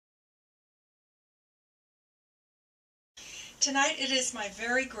Tonight it is my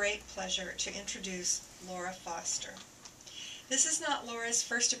very great pleasure to introduce Laura Foster. This is not Laura's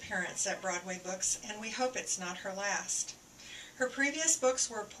first appearance at Broadway Books, and we hope it's not her last. Her previous books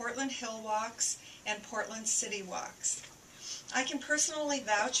were Portland Hill Walks and Portland City Walks. I can personally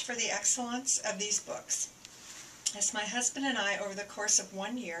vouch for the excellence of these books, as my husband and I, over the course of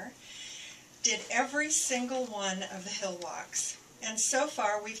 1 year, did every single one of the hill walks, and so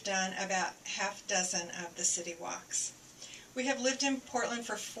far we've done about half dozen of the city walks. We have lived in Portland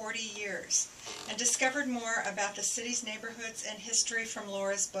for 40 years and discovered more about the city's neighborhoods and history from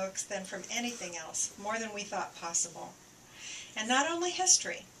Laura's books than from anything else, more than we thought possible. And not only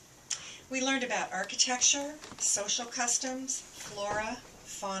history. We learned about architecture, social customs, flora,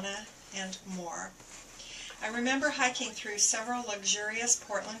 fauna, and more. I remember hiking through several luxurious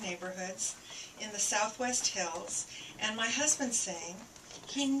Portland neighborhoods in the Southwest Hills, and my husband saying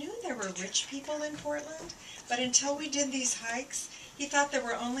he knew there were rich people in Portland, but until we did these hikes, he thought there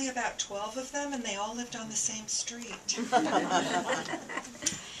were only about 12 of them, and they all lived on the same street.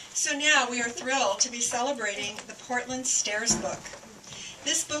 So now we are thrilled to be celebrating the Portland Stairs book.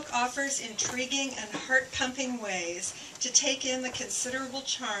 This book offers intriguing and heart-pumping ways to take in the considerable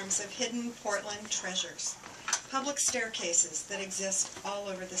charms of hidden Portland treasures, public staircases that exist all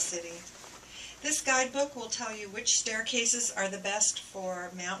over the city. This guidebook will tell you which staircases are the best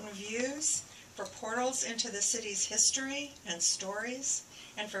for mountain views, for portals into the city's history and stories,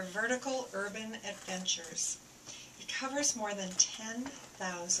 and for vertical urban adventures. It covers more than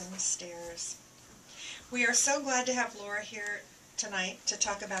 10,000 stairs. We are so glad to have Laura here tonight to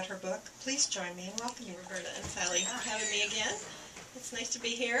talk about her book. Please join me in welcoming Roberta and Sally for having me again. It's nice to be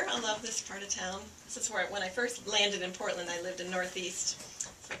here. I love this part of town. This is where, when I first landed in Portland, I lived in Northeast,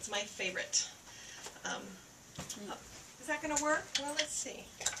 so it's my favorite. Is that going to work? Well, let's see.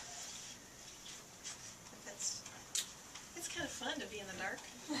 It's kind of fun to be in the dark.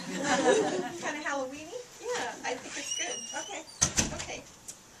 Kind of Halloween-y? Yeah, I think it's good. Okay. Okay.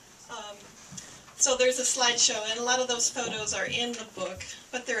 So there's a slideshow, and a lot of those photos are in the book,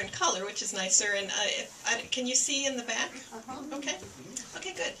 but they're in color, which is nicer. And can you see in the back? Okay.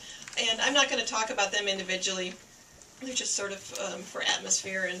 Okay, good. And I'm not going to talk about them individually. They're just sort of for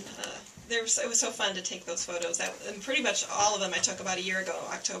atmosphere, and it was so fun to take those photos. And pretty much all of them I took about a year ago,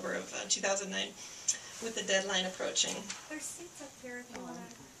 October of 2009, with the deadline approaching. There's seats up here if you want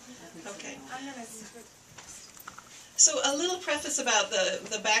to. Okay. I'm going to. So a little preface about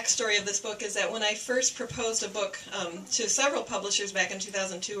the backstory of this book is that when I first proposed a book to several publishers back in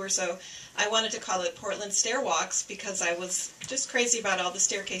 2002 or so, I wanted to call it Portland Stairwalks because I was just crazy about all the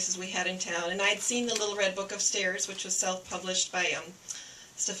staircases we had in town. And I'd seen the Little Red Book of Stairs, which was self-published by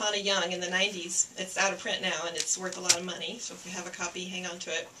Stefana Young in the 90s. It's out of print now, and it's worth a lot of money, so if you have a copy, hang on to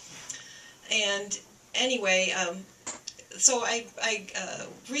it. And anyway, so I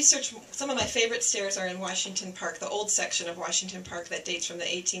researched, some of my favorite stairs are in Washington Park, the old section of Washington Park that dates from the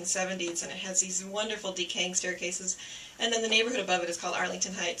 1870s, and it has these wonderful decaying staircases. And then the neighborhood above it is called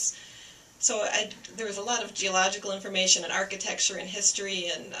Arlington Heights. So there was a lot of geological information and architecture and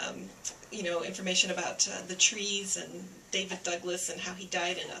history and you know, information about the trees and David Douglas and how he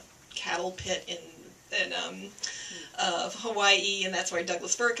died in a cattle pit in Hawaii, and that's where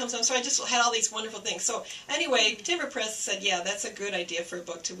Douglas fir comes from. So I just had all these wonderful things. So anyway, Timber Press said, yeah, that's a good idea for a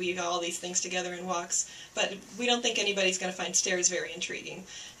book to weave all these things together in walks, but we don't think anybody's going to find stairs very intriguing.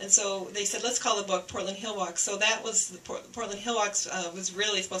 And so they said, let's call the book Portland Hill Walks. So that was, the Portland Hill Walks was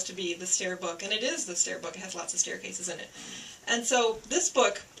really supposed to be the stair book, and it is the stair book. It has lots of staircases in it. And so this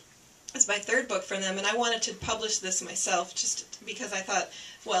book is my third book from them, and I wanted to publish this myself just because I thought,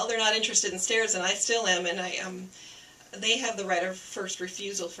 well, they're not interested in stairs, and I still am, and they have the right of first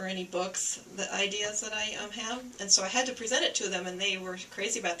refusal for any books, the ideas that I have, and so I had to present it to them, and they were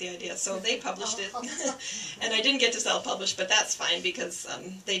crazy about the idea, so they published it, and I didn't get to self-publish, but that's fine because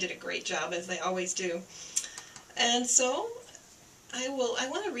they did a great job, as they always do. And so I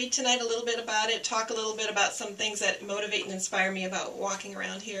want to read tonight a little bit about it, talk a little bit about some things that motivate and inspire me about walking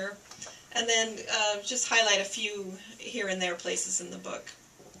around here, and then just highlight a few here and there places in the book.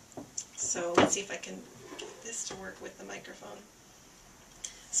 So let's see if I can get this to work with the microphone.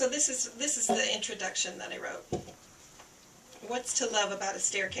 So this is the introduction that I wrote. What's to love about a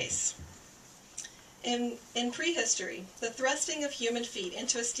staircase? In prehistory, the thrusting of human feet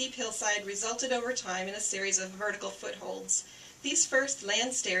into a steep hillside resulted over time in a series of vertical footholds. These first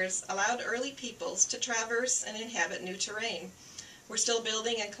land stairs allowed early peoples to traverse and inhabit new terrain. We're still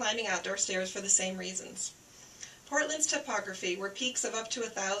building and climbing outdoor stairs for the same reasons. Portland's topography, where peaks of up to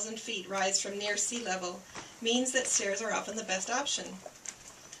 1,000 feet rise from near sea level, means that stairs are often the best option.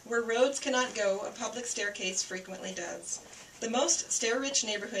 Where roads cannot go, a public staircase frequently does. The most stair-rich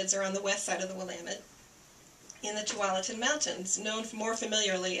neighborhoods are on the west side of the Willamette, in the Tualatin Mountains, known more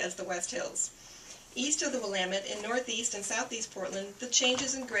familiarly as the West Hills. East of the Willamette, in northeast and southeast Portland, the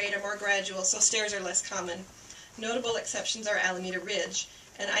changes in grade are more gradual, so stairs are less common. Notable exceptions are Alameda Ridge,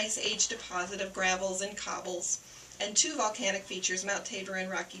 an Ice Age deposit of gravels and cobbles, and two volcanic features, Mount Tabor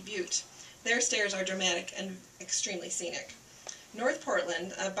and Rocky Butte. Their stairs are dramatic and extremely scenic. North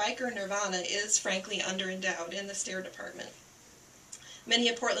Portland, a biker nirvana, is frankly underendowed in the stair department. Many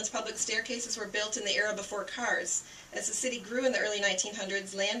of Portland's public staircases were built in the era before cars. As the city grew in the early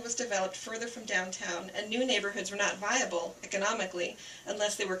 1900s, land was developed further from downtown, and new neighborhoods were not viable economically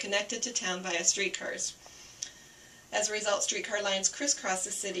unless they were connected to town via streetcars. As a result, streetcar lines crisscrossed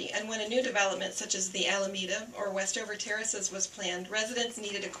the city, and when a new development such as the Alameda or Westover Terraces was planned, residents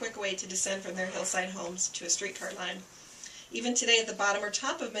needed a quick way to descend from their hillside homes to a streetcar line. Even today, at the bottom or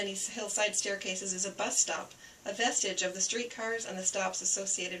top of many hillside staircases is a bus stop, a vestige of the streetcars and the stops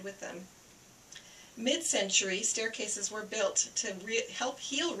associated with them. Mid-century, staircases were built to help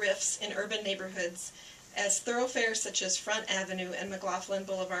heal rifts in urban neighborhoods, as thoroughfares such as Front Avenue and McLaughlin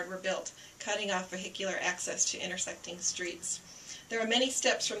Boulevard were built, cutting off vehicular access to intersecting streets. There are many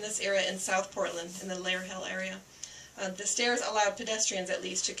steps from this era in South Portland, in the Lair Hill area. The stairs allowed pedestrians, at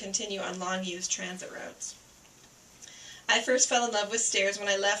least, to continue on long-used transit routes. I first fell in love with stairs when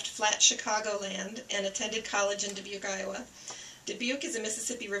I left flat Chicagoland and attended college in Dubuque, Iowa. Dubuque is a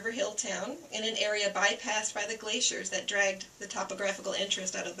Mississippi River hill town in an area bypassed by the glaciers that dragged the topographical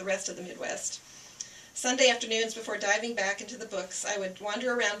interest out of the rest of the Midwest. Sunday afternoons before diving back into the books, I would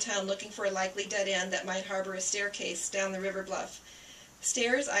wander around town looking for a likely dead end that might harbor a staircase down the river bluff.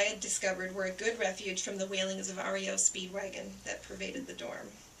 Stairs, I had discovered, were a good refuge from the wailings of REO Speedwagon that pervaded the dorm.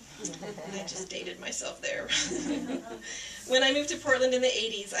 I just dated myself there. When I moved to Portland in the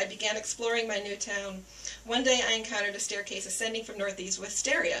 80s, I began exploring my new town. One day I encountered a staircase ascending from northeast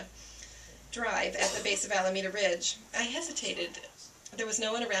Wisteria Drive at the base of Alameda Ridge. I hesitated. There was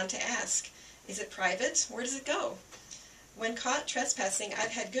no one around to ask. Is it private? Where does it go? When caught trespassing,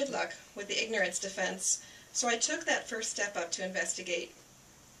 I've had good luck with the ignorance defense, so I took that first step up to investigate.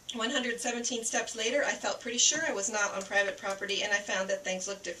 117 steps later, I felt pretty sure I was not on private property, and I found that things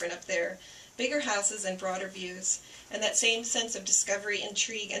looked different up there. Bigger houses and broader views, and that same sense of discovery,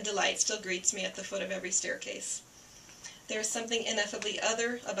 intrigue, and delight still greets me at the foot of every staircase. There is something ineffably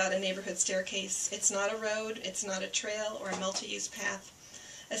other about a neighborhood staircase. It's not a road, it's not a trail, or a multi-use path.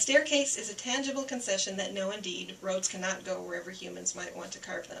 A staircase is a tangible concession that no, indeed, roads cannot go wherever humans might want to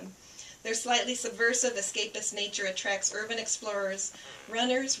carve them. Their slightly subversive, escapist nature attracts urban explorers,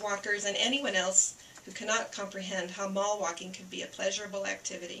 runners, walkers, and anyone else who cannot comprehend how mall walking could be a pleasurable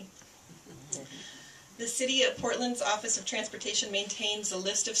activity. The City of Portland's Office of Transportation maintains a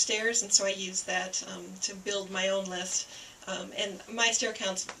list of stairs, and so I use that to build my own list. And my stair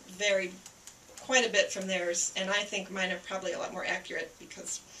counts vary quite a bit from theirs, and I think mine are probably a lot more accurate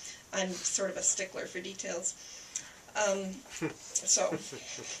because I'm sort of a stickler for details.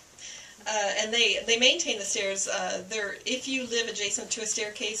 And they maintain the stairs. If you live adjacent to a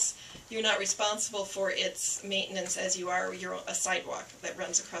staircase, you're not responsible for its maintenance as you are a sidewalk that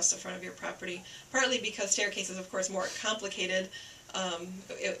runs across the front of your property, partly because staircases, of course, are more complicated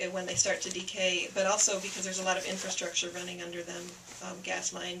when they start to decay, but also because there's a lot of infrastructure running under them,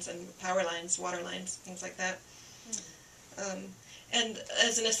 gas lines and power lines, water lines, things like that. And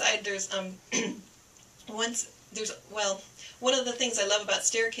as an aside, one of the things I love about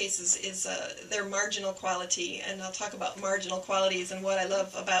staircases is their marginal quality, and I'll talk about marginal qualities and what I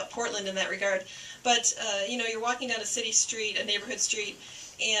love about Portland in that regard. But you're walking down a city street, a neighborhood street,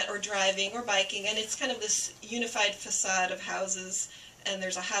 or driving or biking, and it's kind of this unified facade of houses, and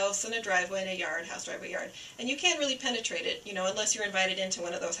there's a house and a driveway and a yard, house, driveway, yard, and you can't really penetrate it, unless you're invited into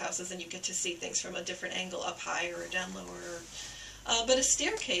one of those houses and you get to see things from a different angle, up higher or down lower. But a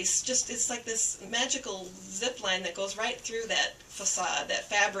staircase, it's like this magical zip line that goes right through that facade, that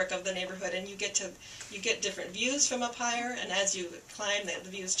fabric of the neighborhood, and you get different views from up higher, and as you climb, the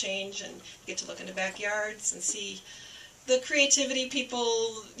views change, and you get to look into backyards and see the creativity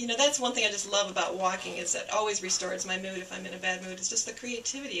people, that's one thing I just love about walking, is that always restores my mood if I'm in a bad mood. It's just the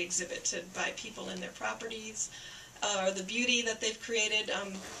creativity exhibited by people in their properties, or the beauty that they've created,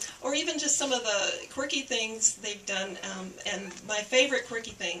 or even just some of the quirky things they've done. And my favorite quirky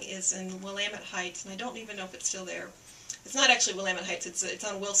thing is in Willamette Heights, and I don't even know if it's still there. It's not actually Willamette Heights, it's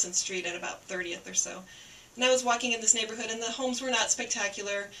on Wilson Street at about 30th or so. And I was walking in this neighborhood, and the homes were not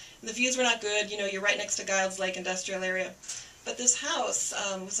spectacular, and the views were not good. You're right next to Giles Lake Industrial Area. But this house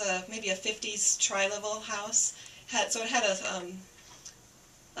was maybe a 50s tri-level house. So it had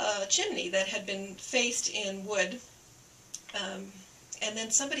a chimney that had been faced in wood, and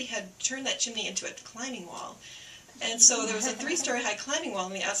then somebody had turned that chimney into a climbing wall. And so there was a 3-story high climbing wall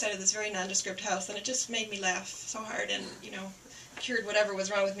on the outside of this very nondescript house, and it just made me laugh so hard and, cured whatever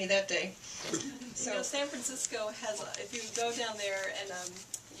was wrong with me that day. So San Francisco has, if you go down there and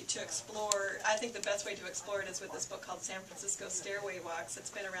to explore, I think the best way to explore it is with this book called San Francisco Stairway Walks.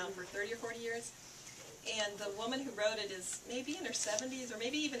 It's been around for 30 or 40 years. And the woman who wrote it is maybe in her 70s or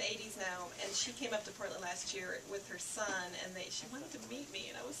maybe even 80s now, and she came up to Portland last year with her son, and she wanted to meet me,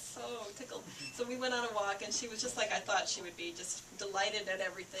 and I was so tickled. So we went on a walk, and she was just like I thought she would be, just delighted at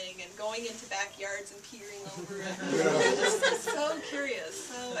everything, and going into backyards and peering over, and just so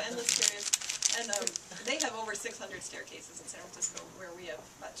curious, so endless curious. And they have over 600 staircases in San Francisco, where we have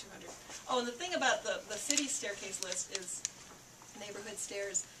about 200. Oh, and the thing about the city staircase list is neighborhood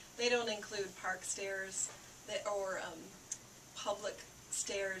stairs. They don't include park stairs or public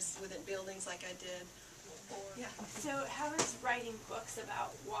stairs within buildings like I did. Yeah. So how has writing books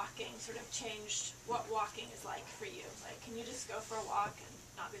about walking sort of changed what walking is like for you? Like, can you just go for a walk and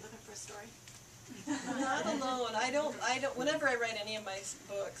not be looking for a story? Not alone. I don't. Whenever I write any of my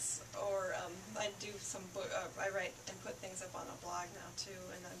books, or I do some book, I write and put things up on a blog now too.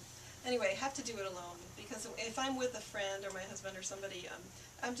 And anyway, I have to do it alone, because if I'm with a friend or my husband or somebody,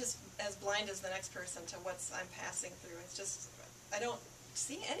 I'm just as blind as the next person to what I'm passing through. It's just, I don't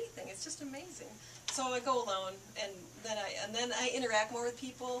see anything. It's just amazing. So I go alone, and then I interact more with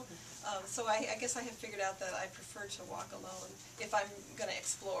people. So I guess I have figured out that I prefer to walk alone if I'm going to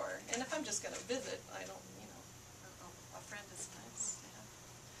explore. And if I'm just going to visit, I don't, a friend is nice.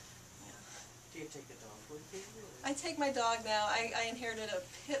 Yeah. Do you take the dog with you? I take my dog now. I inherited a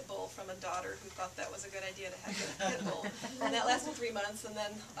pit bull from a daughter who thought that was a good idea to have a pit bull. And that lasted 3 months, and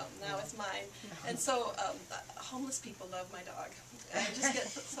then now it's mine. And so homeless people love my dog. I just get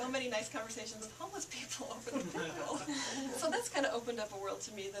so many nice conversations with homeless people over the pit bull. So that's kind of opened up a world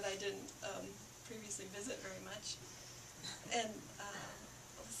to me that I didn't previously visit very much. And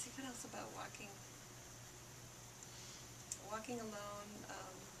let's see, what else about walking? Walking alone.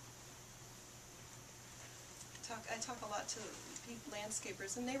 I talk a lot to people,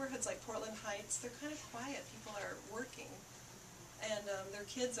 landscapers. In neighborhoods like Portland Heights, they're kind of quiet. People are working, and their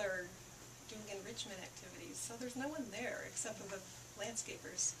kids are doing enrichment activities. So there's no one there except for the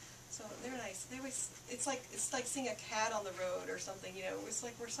landscapers. So they're nice. They always, it's like seeing a cat on the road or something. It's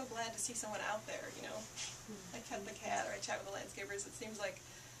like we're so glad to see someone out there. I pet the cat or I chat with the landscapers. It seems like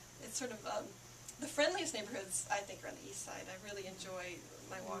it's sort of the friendliest neighborhoods, I think, are on the east side. I really enjoy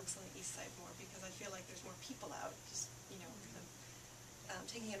my walks on the east side more because I feel like there's more people out, just, kind of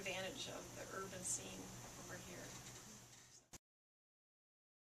taking advantage of the urban scene.